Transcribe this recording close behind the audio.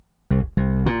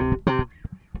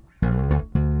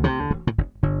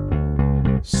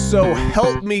So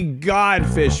help me God,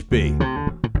 Fishby.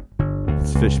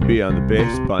 It's Fishby on the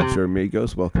bass. Pancho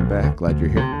Amigos, welcome back. Glad you're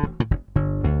here.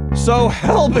 So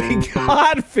help me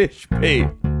God, Fishby.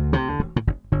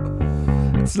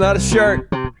 It's not a shirt.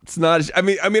 It's not. I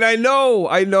mean, I know.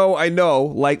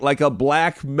 Like a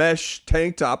black mesh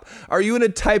tank top. Are you in a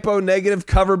typo negative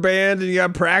cover band and you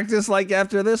got practice like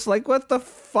after this? Like, what the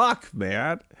fuck,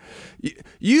 man?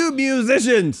 You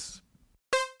musicians.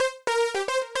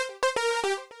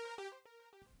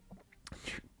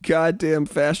 Goddamn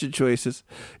fashion choices.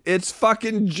 It's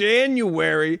fucking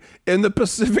January in the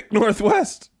Pacific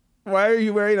Northwest. Why are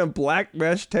you wearing a black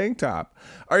mesh tank top?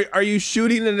 Are you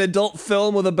shooting an adult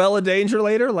film with a Bella Danger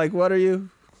later? Like, what are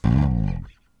you? In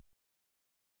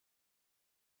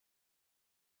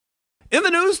the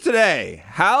news today,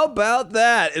 how about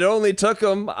that? It only took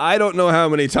him, I don't know how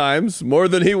many times, more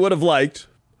than he would have liked.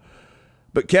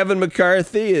 But Kevin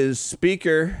McCarthy is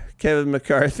Speaker. Kevin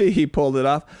McCarthy, he pulled it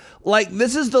off. Like,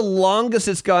 this is the longest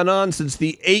it's gone on since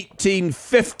the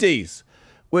 1850s,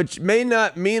 which may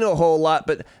not mean a whole lot,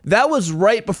 but that was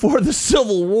right before the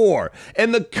Civil War,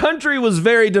 and the country was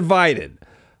very divided.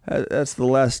 That's the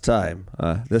last time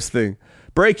this thing.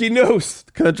 Breaking news,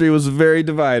 the country was very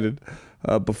divided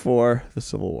before the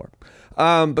Civil War.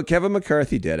 But Kevin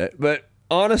McCarthy did it. But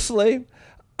honestly,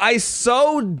 I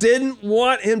so didn't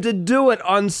want him to do it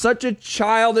on such a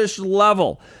childish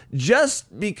level,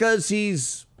 just because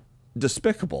he's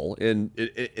despicable in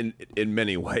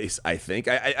many ways. I think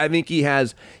he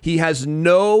has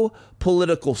no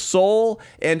political soul,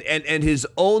 and his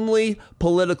only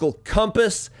political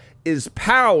compass is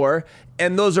power,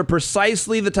 and those are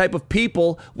precisely the type of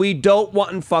people we don't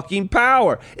want in fucking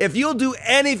power. If you'll do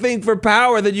anything for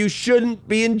power, then you shouldn't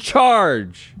be in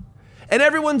charge. And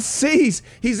everyone sees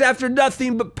he's after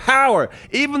nothing but power.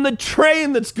 Even the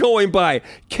train that's going by,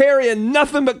 carrying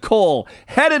nothing but coal,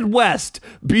 headed west.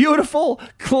 Beautiful,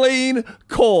 clean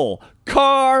coal.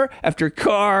 Car after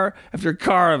car after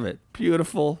car of it.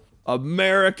 Beautiful,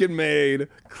 American-made,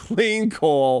 clean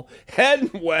coal,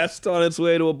 heading west on its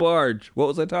way to a barge. What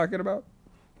was I talking about?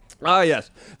 Ah, yes.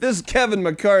 This is Kevin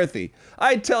McCarthy.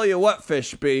 I tell you what,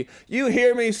 Fishby. You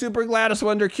hear me, Super Gladys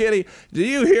Wonder Kitty? Do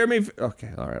you hear me?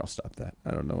 Okay, all right, I'll stop that. I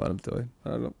don't know what I'm doing. I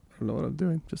don't know what I'm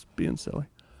doing. Just being silly.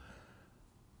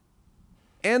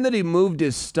 And that he moved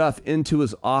his stuff into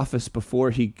his office before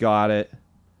he got it.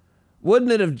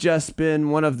 Wouldn't it have just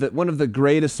been one of the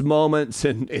greatest moments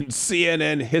in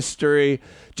CNN history?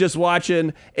 Just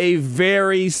watching a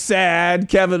very sad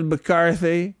Kevin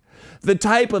McCarthy. The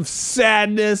type of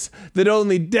sadness that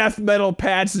only death metal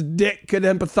Pat's dick could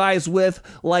empathize with,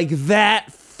 like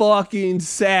that fucking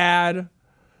sad.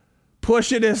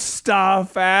 Pushing his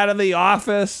stuff out of the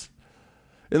office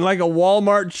in like a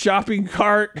Walmart shopping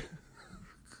cart.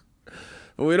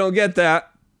 But we don't get that.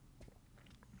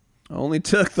 Only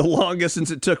took the longest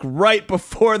since it took right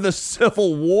before the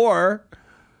Civil War.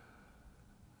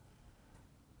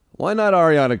 Why not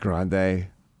Ariana Grande?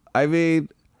 I mean,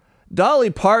 Dolly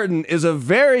Parton is a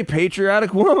very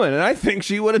patriotic woman, and I think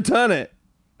she would have done it.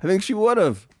 I think she would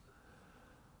have.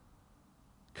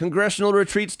 Congressional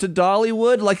retreats to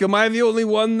Dollywood? Like, am I the only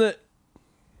one that...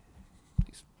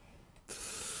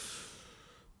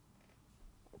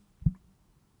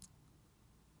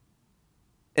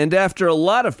 And after a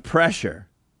lot of pressure,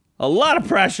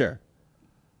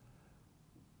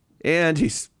 and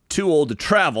he's too old to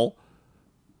travel,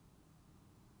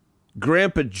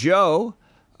 Grandpa Joe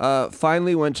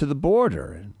finally went to the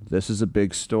border. And this is a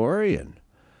big story. And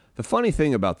the funny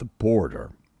thing about the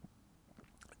border,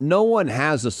 no one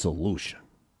has a solution.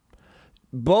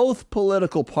 Both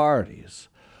political parties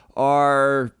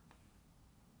are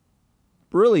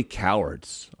really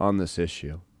cowards on this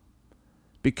issue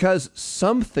because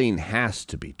something has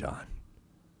to be done.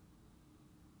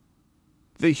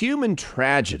 The human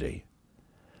tragedy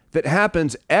that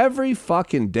happens every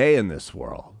fucking day in this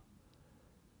world.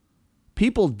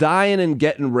 People dying and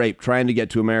getting raped trying to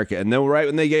get to America. And then right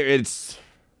when they get, it's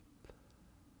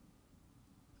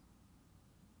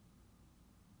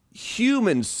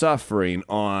human suffering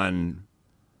on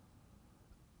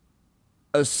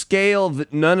a scale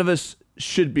that none of us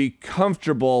should be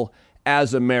comfortable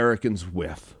as Americans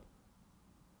with.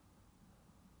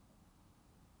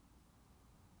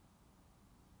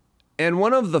 And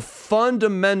one of the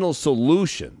fundamental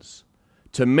solutions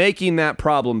to making that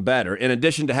problem better, in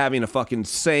addition to having a fucking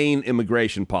sane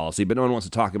immigration policy, but no one wants to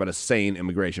talk about a sane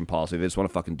immigration policy. They just want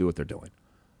to fucking do what they're doing.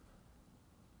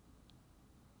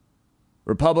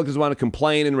 Republicans want to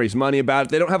complain and raise money about it.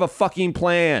 They don't have a fucking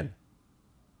plan.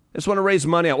 They just want to raise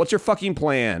money out. What's your fucking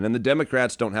plan? And the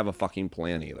Democrats don't have a fucking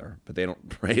plan either, but they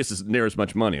don't raise near as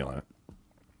much money on it.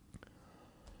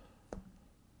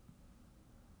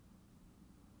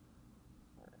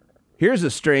 Here's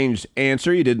a strange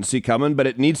answer you didn't see coming, but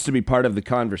it needs to be part of the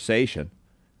conversation.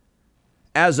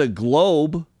 As a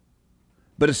globe,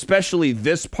 but especially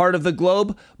this part of the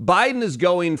globe, Biden is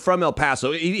going from El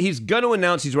Paso. He's going to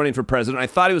announce he's running for president. I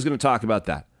thought he was going to talk about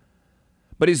that.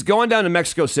 But he's going down to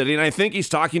Mexico City, and I think he's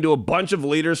talking to a bunch of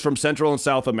leaders from Central and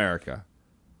South America.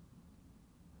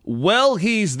 Well,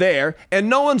 he's there, and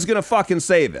no one's going to fucking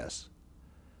say this.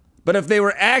 But if they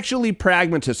were actually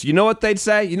pragmatists, you know what they'd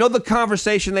say? You know the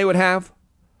conversation they would have?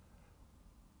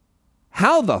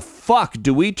 How the fuck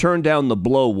do we turn down the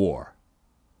blow war?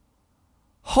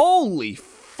 Holy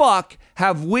fuck,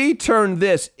 have we turned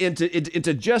this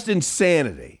into just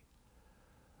insanity?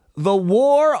 The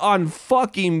war on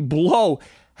fucking blow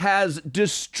has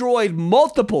destroyed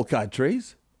multiple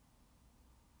countries.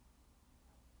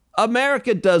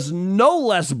 America does no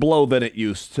less blow than it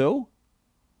used to.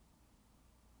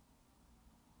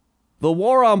 The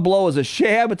war on blow is a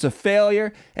sham, it's a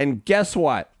failure, and guess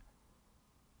what?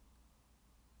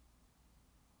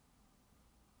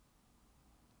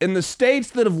 In the states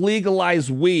that have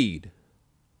legalized weed,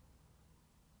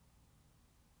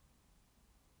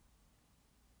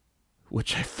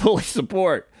 which I fully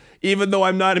support, even though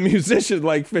I'm not a musician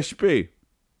like Fish B.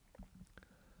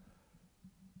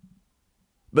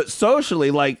 But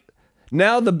socially, like,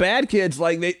 now the bad kids,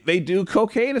 like, they do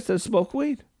cocaine instead of smoke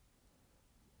weed.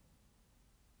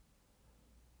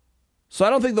 So I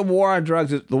don't think the war on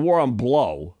drugs is the war on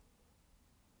blow.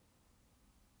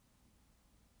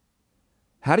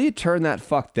 How do you turn that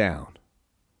fuck down?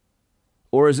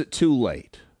 Or is it too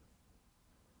late?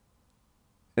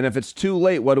 And if it's too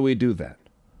late, what do we do then?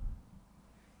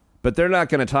 But they're not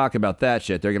going to talk about that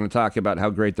shit. They're going to talk about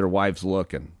how great their wives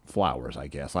look and flowers, I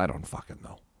guess. I don't fucking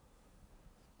know.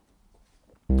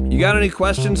 You got any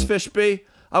questions, Fish B?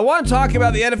 I want to talk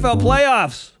about the NFL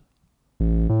playoffs.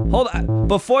 Hold on.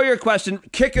 Before your question,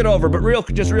 kick it over, but real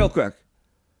quick.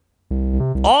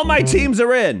 All my teams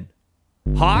are in.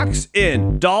 Hawks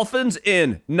in. Dolphins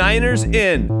in. Niners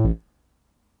in.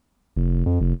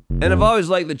 And I've always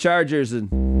liked the Chargers,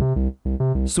 and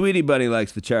Sweetie Bunny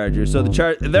likes the Chargers. So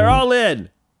they're all in.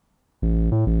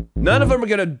 None of them are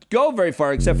going to go very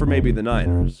far except for maybe the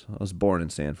Niners. I was born in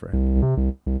San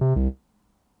Fran.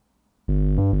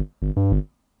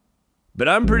 But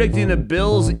I'm predicting a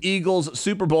Bills-Eagles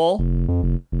Super Bowl.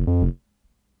 And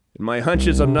my hunch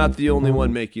is I'm not the only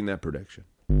one making that prediction.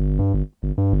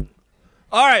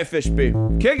 All right, Fish B.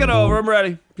 Kick it over. I'm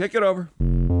ready. Kick it over.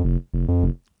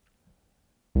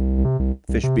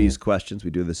 Fish B's questions. We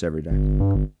do this every day.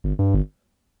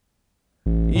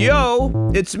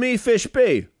 Yo, it's me, Fish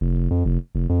B.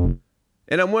 And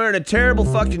I'm wearing a terrible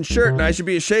fucking shirt, and I should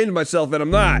be ashamed of myself, and I'm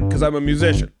not, because I'm a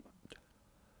musician.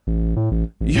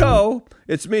 Yo,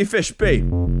 it's me, Fish B.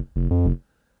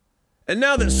 And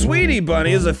now that Sweetie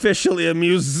Bunny is officially a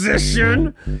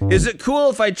musician, is it cool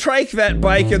if I trike that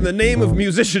bike in the name of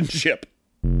musicianship?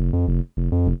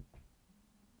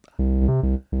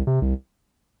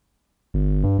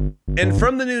 And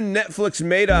from the new Netflix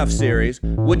Madoff series,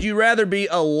 would you rather be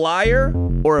a liar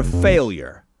or a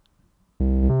failure?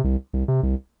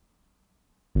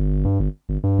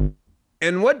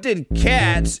 And what did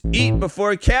cats eat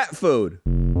before cat food?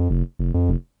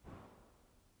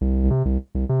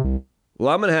 Well,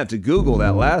 I'm going to have to Google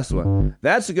that last one.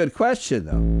 That's a good question,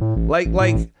 though. Like,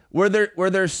 were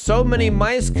there so many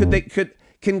mice?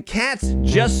 Can cats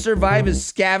just survive as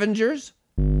scavengers?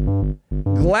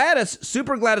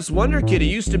 Super Gladys Wonder Kitty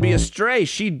used to be a stray.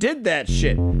 She did that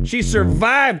shit. She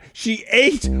survived. She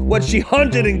ate what she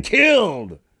hunted and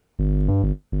killed.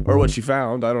 Or what she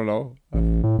found. I don't know.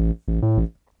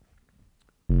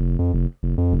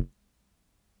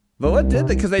 But what did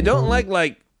they? Because they don't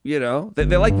like, you know, they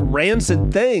like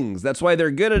rancid things. That's why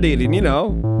they're good at eating, you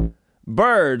know,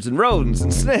 birds and rodents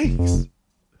and snakes.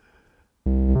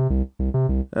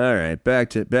 All right, back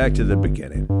to the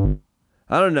beginning.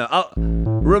 I don't know.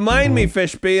 Remind me,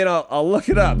 Fish B, and I'll look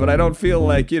it up. But I don't feel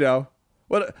like, you know,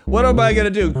 what am I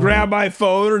gonna do? Grab my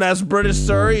phone and ask British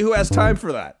Surrey? Who has time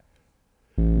for that?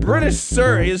 British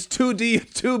Surrey is too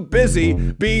busy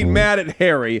being mad at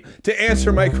Harry to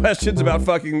answer my questions about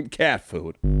fucking cat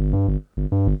food. And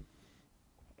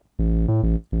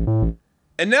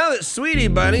now that Sweetie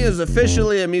Bunny is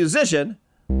officially a musician,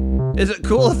 is it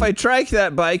cool if I trike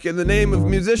that bike in the name of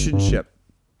musicianship?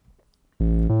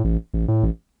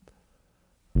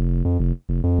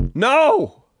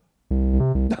 No!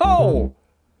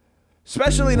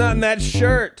 Especially not in that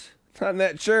shirt. Not in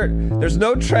that shirt. There's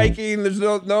no triking. There's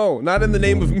not in the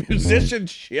name of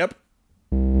musicianship.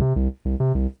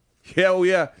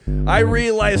 Yeah, I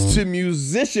realized to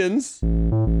musicians,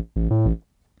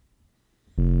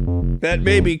 That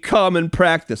may be common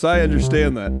practice. I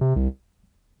understand that.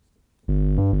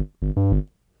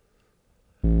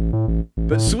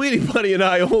 But Sweetie Bunny and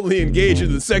I only engage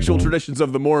in the sexual traditions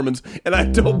of the Mormons, and I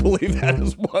don't believe that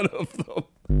is one of them.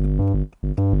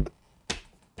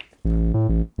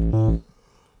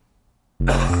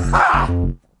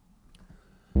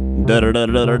 Da da da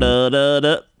da da da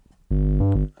da.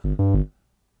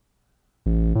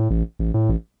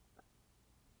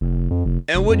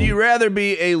 And would you rather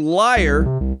be a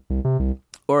liar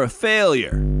or a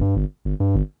failure?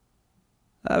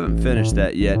 I haven't finished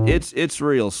that yet. It's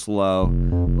real slow.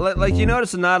 Like you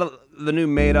notice the new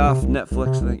Madoff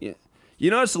Netflix thing.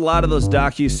 You notice a lot of those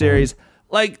docuseries,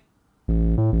 like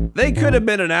they could have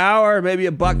been an hour, maybe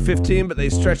 $1.15, but they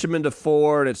stretch them into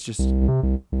 4, and it's just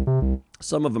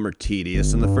some of them are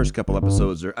tedious. And the first couple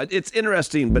episodes it's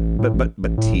interesting,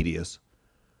 but tedious.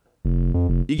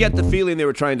 You get the feeling they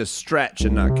were trying to stretch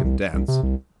and not condense.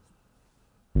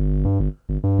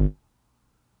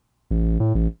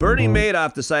 Bernie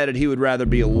Madoff decided he would rather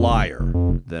be a liar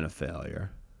than a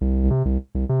failure.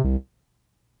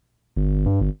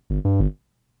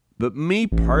 But me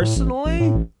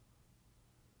personally,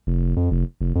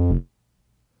 you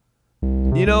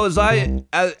know, as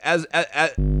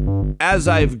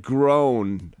I've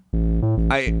grown,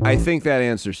 I think that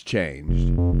answer's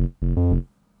changed.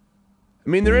 I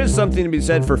mean, there is something to be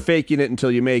said for faking it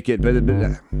until you make it, but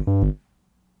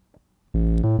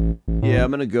yeah,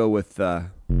 I'm going to go with,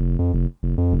 and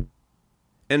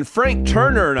Frank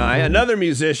Turner and I, another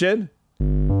musician,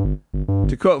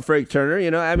 to quote Frank Turner, you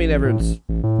know, I mean, everyone's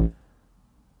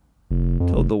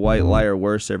told the white liar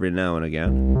worse every now and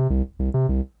again.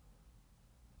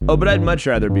 Oh, but I'd much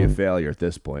rather be a failure at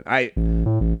this point. I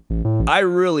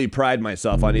really pride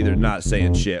myself on either not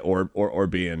saying shit or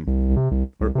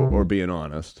being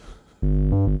honest.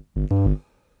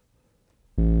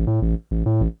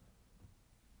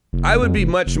 I would be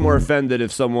much more offended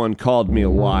if someone called me a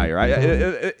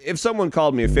liar. If someone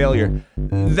called me a failure,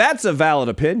 that's a valid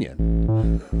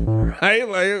opinion. Right?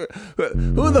 Like,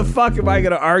 who the fuck am I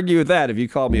going to argue with that if you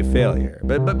call me a failure?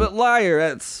 But liar,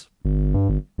 that's...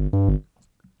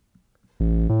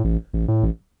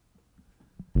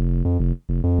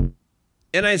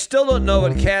 And I still don't know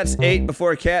what cats ate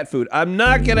before cat food. I'm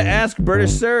not going to ask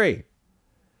British Surrey.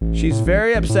 She's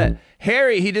very upset.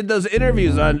 Harry, he did those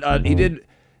interviews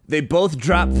they both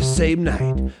dropped the same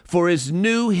night for his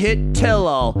new hit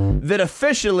tell-all that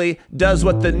officially does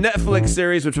what the Netflix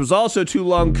series, which was also too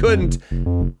long, couldn't.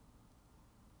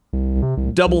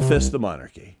 Double fist the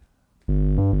monarchy.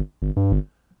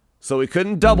 So he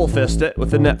couldn't double fist it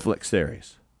with the Netflix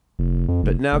series.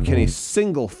 But now can he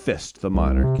single fist the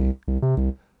monarchy?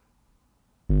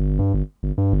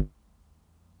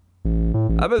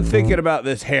 I've been thinking about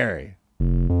this, Harry.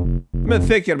 I've been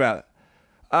thinking about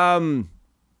it.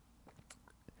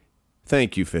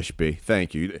 Thank you, Fishby.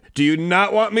 Thank you. Do you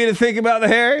not want me to think about the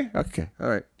Harry? Okay, all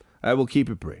right. I will keep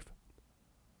it brief.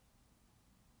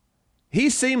 He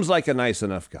seems like a nice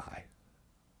enough guy.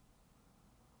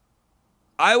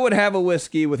 I would have a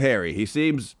whiskey with Harry. He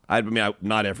seems,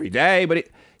 not every day, but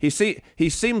he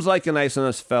seems like a nice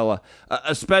enough fella,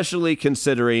 especially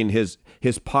considering his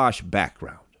posh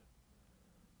background.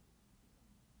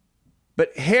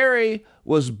 But Harry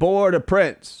was born a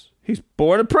prince. He's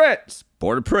born a prince.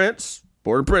 Born a prince.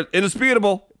 Born a prince.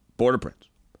 Indisputable. Born a prince.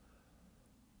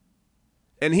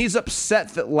 And he's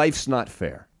upset that life's not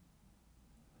fair.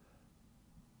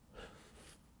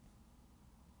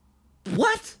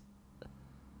 What?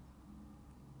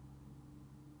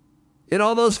 In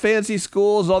all those fancy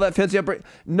schools, all that fancy upbringing,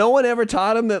 no one ever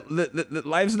taught him that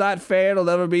life's not fair, it'll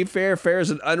never be fair. Fair is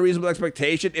an unreasonable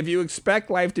expectation. If you expect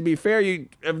life to be fair, you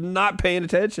are not paying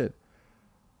attention.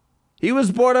 He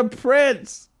was born a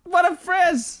prince. What a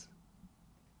prince.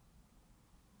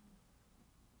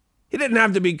 He didn't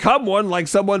have to become one like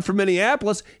someone from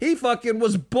Minneapolis. He fucking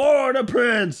was born a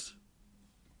prince.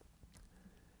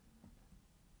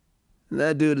 And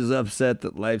that dude is upset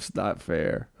that life's not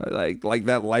fair. Like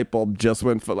that light bulb just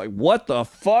went for what the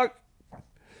fuck?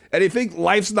 And you think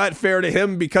life's not fair to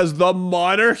him because the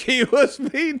monarchy was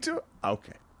mean to him?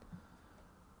 Okay.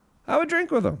 I would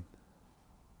drink with him.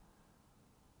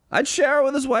 I'd share it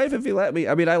with his wife if he let me.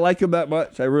 I mean, I like him that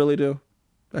much. I really do.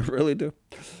 I really do.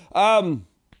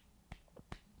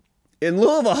 In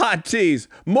lieu of a hot tease,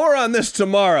 more on this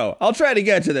tomorrow. I'll try to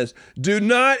get to this. Do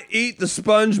not eat the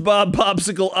SpongeBob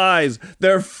popsicle eyes.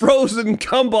 They're frozen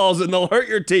gumballs and they'll hurt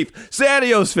your teeth. Say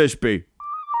adios, Fishby.